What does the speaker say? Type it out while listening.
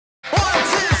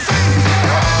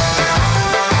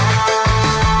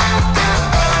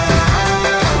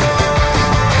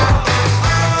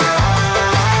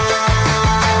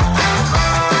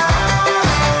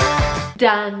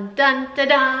Dun dun da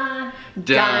da.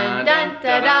 Dun dun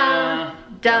da da.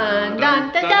 Dun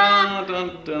dun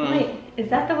da da. Wait, is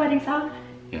that the wedding song?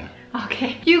 Yeah.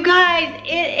 Okay. You guys,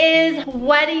 it is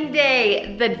wedding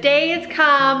day. The day has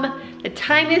come. The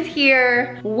time is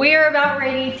here. We're about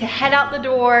ready to head out the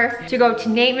door to go to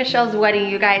Nate and Michelle's wedding,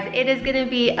 you guys. It is gonna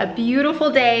be a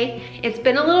beautiful day. It's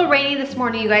been a little rainy this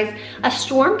morning, you guys. A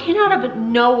storm came out of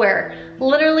nowhere.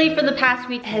 Literally for the past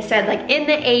week has said like in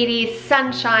the 80s,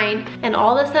 sunshine, and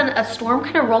all of a sudden a storm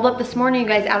kind of rolled up this morning, you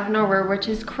guys, out of nowhere, which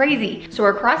is crazy. So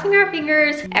we're crossing our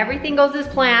fingers. Everything goes as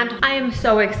planned. I am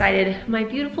so excited. My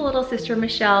beautiful little sister,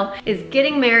 Michelle, is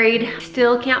getting married.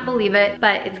 Still can't believe it,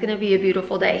 but it's gonna be a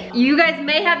beautiful day. You guys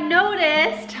may have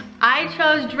noticed I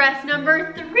chose dress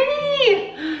number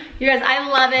 3. You guys, I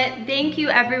love it. Thank you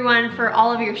everyone for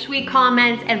all of your sweet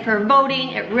comments and for voting.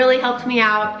 It really helped me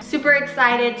out. Super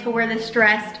excited to wear this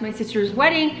dress to my sister's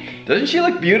wedding. Doesn't she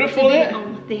look beautiful in it?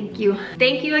 Oh, thank you.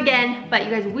 Thank you again. But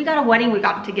you guys, we got a wedding we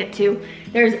got to get to.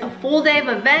 There's a full day of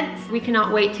events. We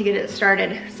cannot wait to get it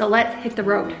started. So let's hit the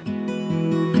road.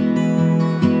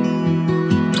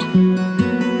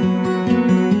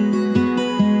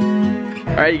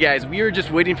 All right, you guys, we are just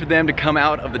waiting for them to come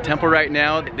out of the temple right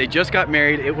now. They just got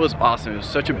married. It was awesome. It was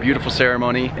such a beautiful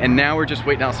ceremony. And now we're just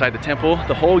waiting outside the temple.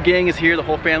 The whole gang is here. The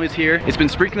whole family's here. It's been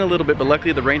sprinkling a little bit, but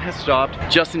luckily the rain has stopped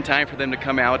just in time for them to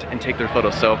come out and take their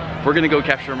photos. So we're gonna go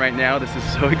capture them right now. This is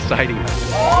so exciting.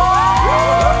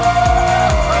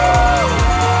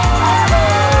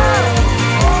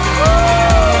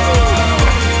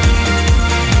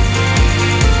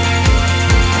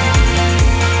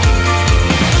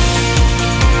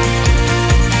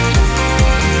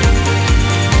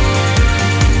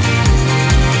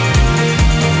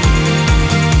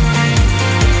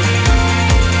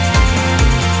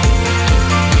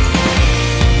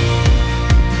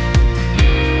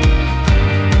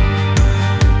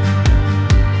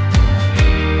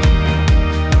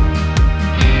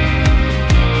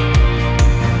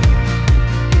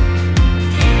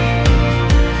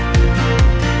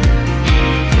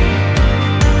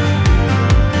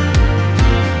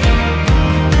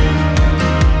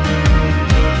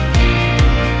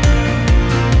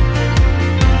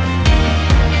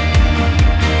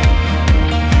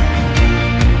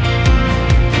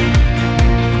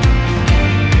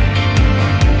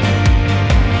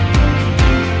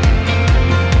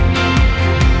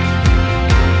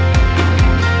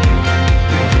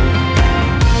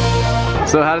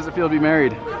 So how does it feel to be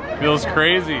married? Feels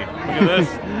crazy. Look at this.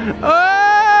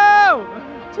 Oh!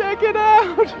 Check it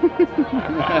out!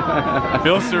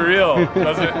 Feels surreal,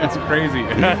 doesn't it? It's crazy.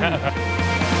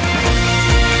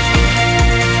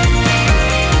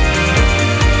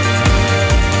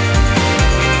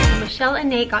 Michelle and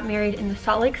Nate got married in the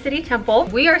Salt Lake City temple.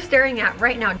 We are staring at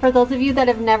right now. For those of you that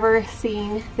have never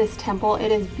seen this temple,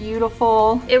 it is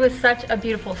beautiful. It was such a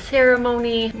beautiful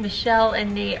ceremony. Michelle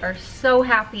and Nate are so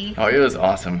happy. Oh, it was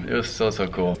awesome. It was so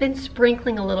cool. It's been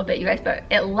sprinkling a little bit, you guys, but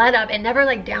it let up. It never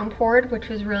like downpoured, which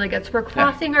was really good. So we're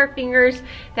crossing our fingers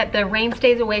that the rain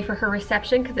stays away for her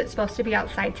reception because it's supposed to be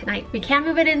outside tonight. We can't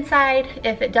move it inside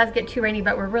if it does get too rainy,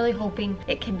 but we're really hoping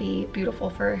it can be beautiful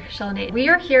for Michelle and Nate. We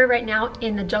are here right now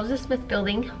in the Joseph Smith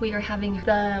building. We are having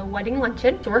the wedding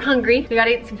luncheon, so we're hungry. We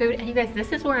gotta eat some food. And you guys,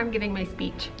 this is where I'm giving my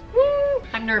speech. Woo!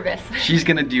 I'm nervous. She's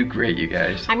gonna do great, you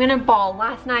guys. I'm gonna ball.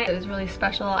 Last night it was really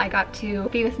special. I got to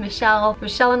be with Michelle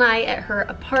and I at her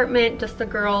apartment, just the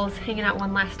girls hanging out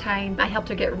one last time. I helped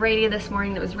her get ready this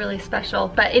morning. It was really special.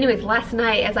 But anyways, last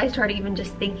night as I started even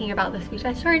just thinking about the speech,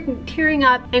 I started tearing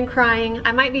up and crying.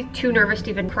 I might be too nervous to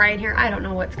even cry in here. I don't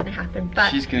know what's gonna happen, but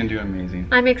she's gonna do amazing.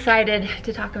 I'm excited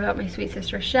to talk about my sweet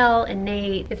sister Michelle and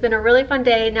Nate. It's been a really fun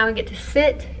day. Now I get to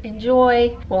sit,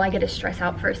 enjoy. Well, I get to stress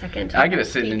out for a second. I get to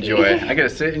sit and enjoy. I get to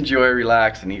sit, enjoy,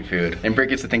 relax, and eat food. And Britt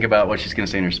gets to think about what she's gonna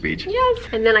say in her speech. Yes,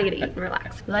 and then I get to eat and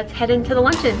relax. Let's head into the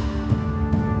luncheon.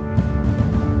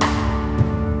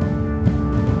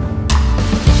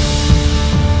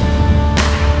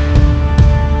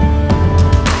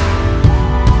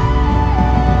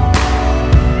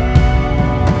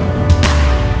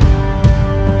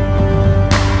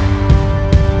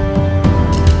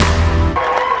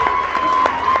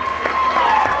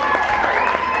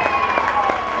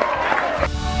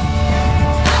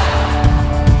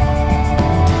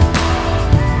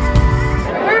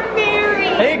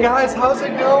 Guys, how's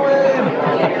it going?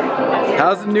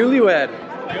 How's the newlywed?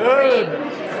 Good.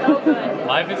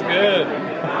 Life is good.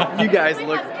 You guys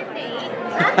look...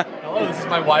 Hello, this is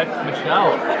my wife,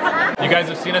 Michelle. You guys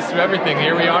have seen us through everything.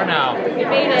 Here we are now. We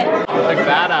made it. Check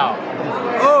that out.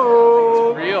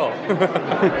 Oh! It's real.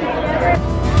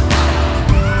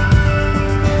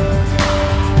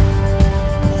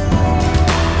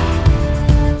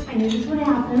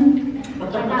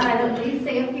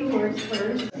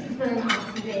 first. It's been an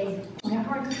awesome day. My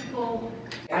heart is full.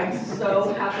 I'm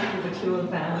so happy for the two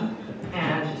of them,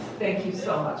 and thank you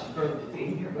so much for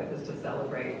being here with us to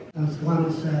celebrate. As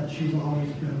Glenna said, she's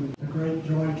always been a great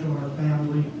joy to our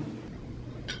family.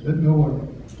 That no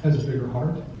one has a bigger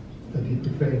heart, a deeper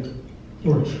faith,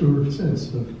 or a truer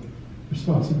sense of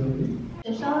responsibility.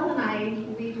 Michelle and I,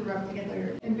 we grew up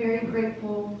together. I'm very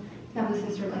grateful to have a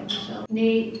sister like Michelle.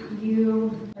 Nate,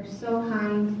 you are so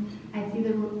kind. I see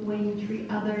the way you treat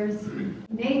others.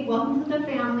 Nate, welcome to the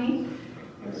family.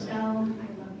 Michelle, I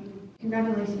love you.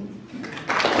 Congratulations.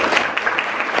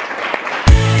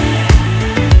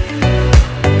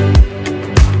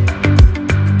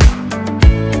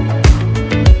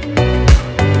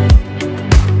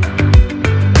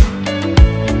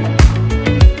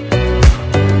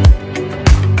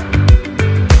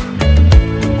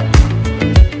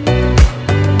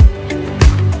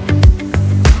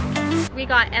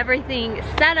 Everything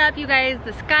set up, you guys.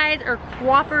 The skies are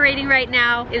cooperating right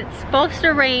now. It's supposed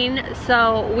to rain,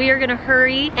 so we are gonna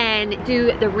hurry and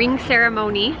do the ring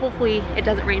ceremony. Hopefully it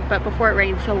doesn't rain, but before it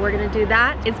rains, so we're gonna do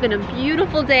that. It's been a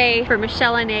beautiful day for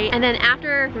Michelle and Nate, and then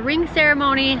after the ring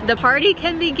ceremony, the party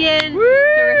can begin. Woo!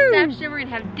 The reception, we're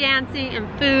gonna have dancing and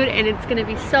food, and it's gonna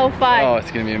be so fun. Oh,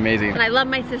 it's gonna be amazing. And I love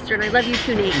my sister, and I love you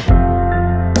too, Nate.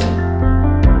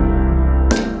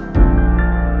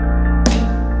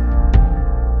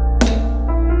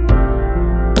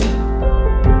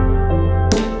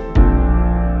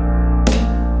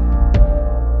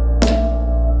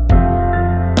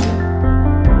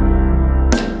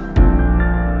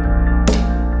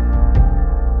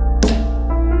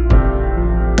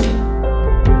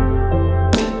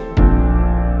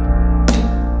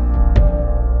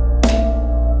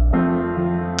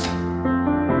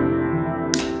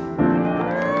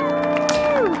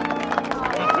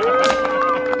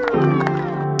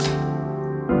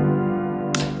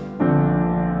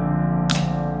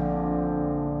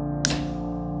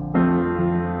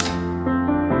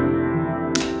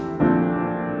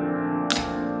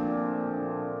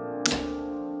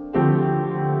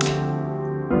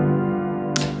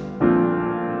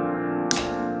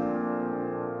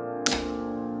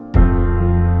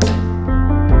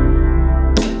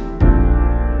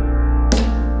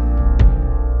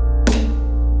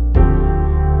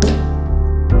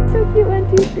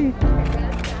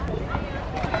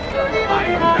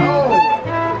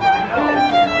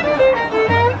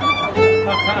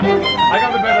 I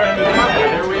got the better end of the deal.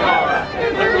 Here we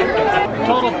are.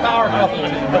 Total power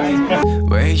couple.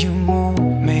 Where you move,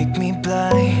 make me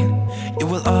blind. You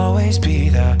will always be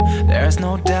there. There's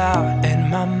no doubt in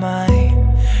my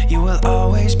mind. You will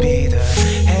always be there.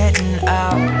 Heading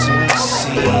out to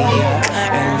sea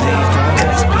and leave the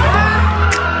rest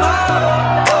behind.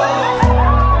 Oh,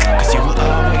 oh, 'cause you will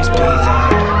always be there.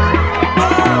 Oh,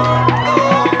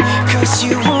 oh, 'cause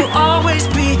you will always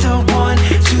be the one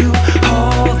to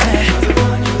hold me.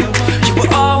 You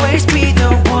will always be the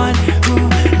one who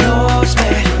knows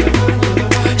me.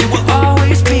 You will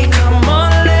always be, come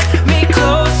on, let me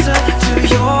closer to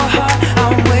your heart.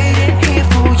 I'm waiting here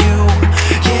for you.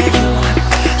 Yeah, you,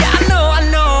 yeah, I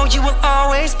know, you will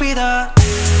always be the.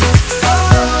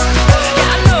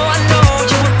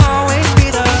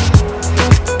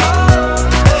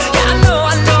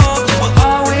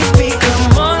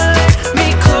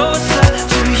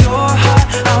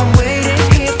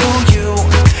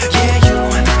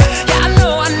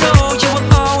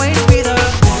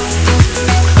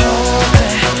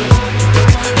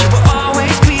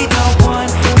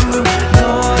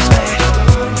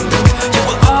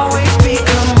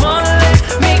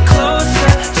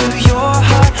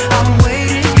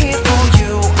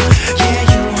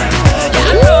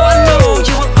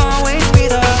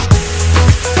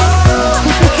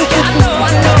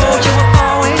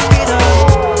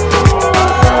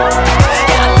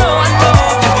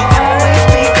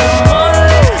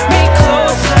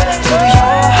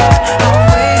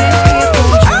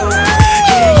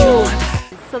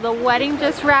 Wedding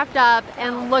just wrapped up,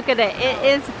 and look at it. It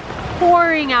is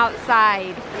pouring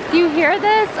outside. Do you hear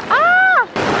this? Ah!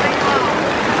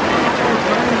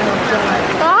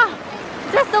 Ah!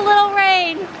 Just a little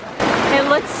rain. It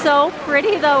looks so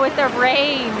pretty though with the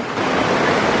rain.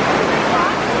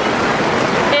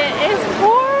 It is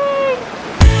pouring.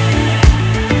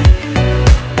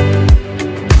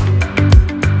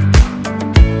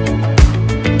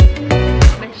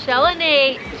 Michelle and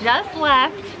Nate just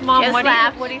left. Mom, Just what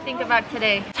left. do you think about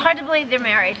today? It's hard to believe they're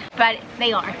married, but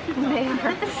they are.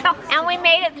 And we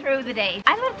made it through the day.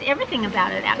 I loved everything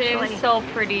about it, actually. It was so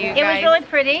pretty, you It guys. was really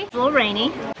pretty. It's a little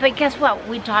rainy, but guess what?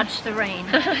 We dodged the rain.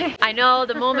 I know,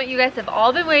 the moment you guys have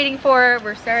all been waiting for.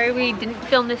 We're sorry we didn't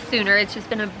film this sooner. It's just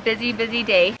been a busy, busy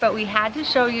day. But we had to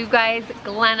show you guys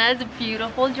Glenna's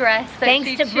beautiful dress that Thanks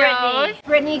she to chose. Brittany.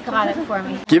 Brittany got it for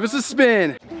me. Give us a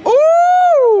spin.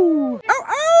 Ooh! Oh,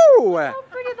 oh! So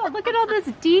pretty though. Look at all this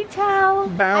detail.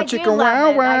 Bow I do chicka love wow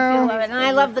it. I do wow. love it, and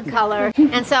I love the color.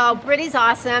 And so Brittany's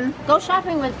awesome. Go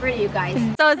shopping with Brittany, you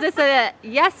guys. So is this a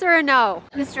yes or a no?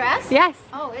 This dress? Yes.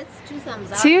 Oh, it's 2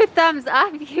 thumbs up. 2 thumbs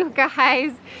up, you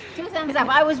guys. 2 thumbs up.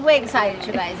 I was way excited,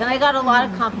 you guys, and I got a lot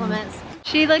of compliments.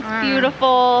 She looks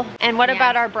beautiful. And what Yeah.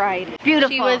 about our bride?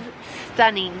 Beautiful. She was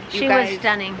stunning. She was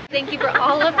stunning. Thank you for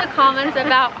all of the comments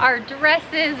about our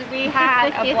dresses. We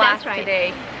had a Yeah, blast that's right.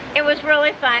 today. It was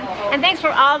really fun, and thanks for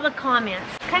all the comments.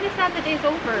 It's kind of sad the day's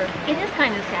over. It is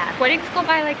kind of sad. Weddings go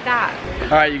by like that.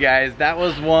 All right, you guys, that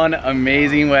was one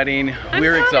amazing wedding.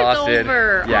 We're sad exhausted. It's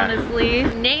over, yeah. honestly.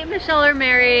 Nate and Michelle are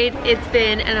married. It's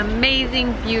been an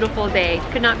amazing, beautiful day.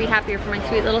 Could not be happier for my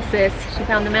sweet little sis. She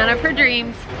found the man of her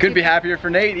dreams. Couldn't be happier for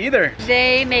Nate either.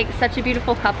 They make such a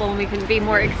beautiful couple, and we couldn't be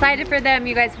more excited for them.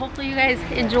 You guys, hopefully you guys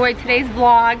enjoyed today's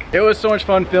vlog. It was so much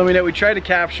fun filming it. We tried to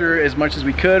capture as much as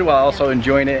we could while also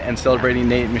enjoying it and celebrating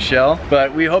Nate and Michelle.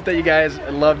 But we hope that you guys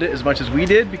loved it as much as we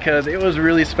did, because it was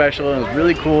really special and it was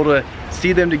really cool to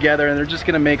see them together, and they're just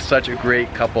gonna make such a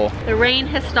great couple. The rain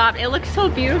has stopped. It looks so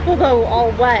beautiful though, all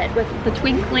wet with the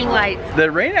twinkling lights. The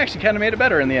rain actually kind of made it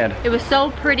better in the end. It was so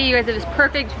pretty, you guys. It was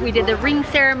perfect. We did the ring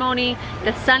ceremony.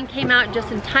 The sun came out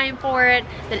just in time for it.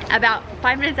 Then about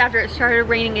 5 minutes after it started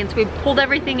raining in, so we pulled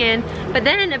everything in. But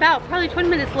then about probably 20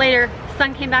 minutes later,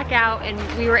 sun came back out and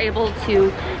we were able to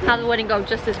have the wedding go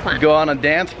just as planned. Go on a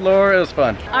dance floor, it was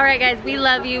fun. All right guys, we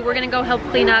love you. We're gonna go help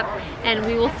clean up, and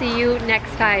we will see you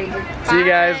next time. See you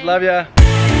guys, Bye. love ya.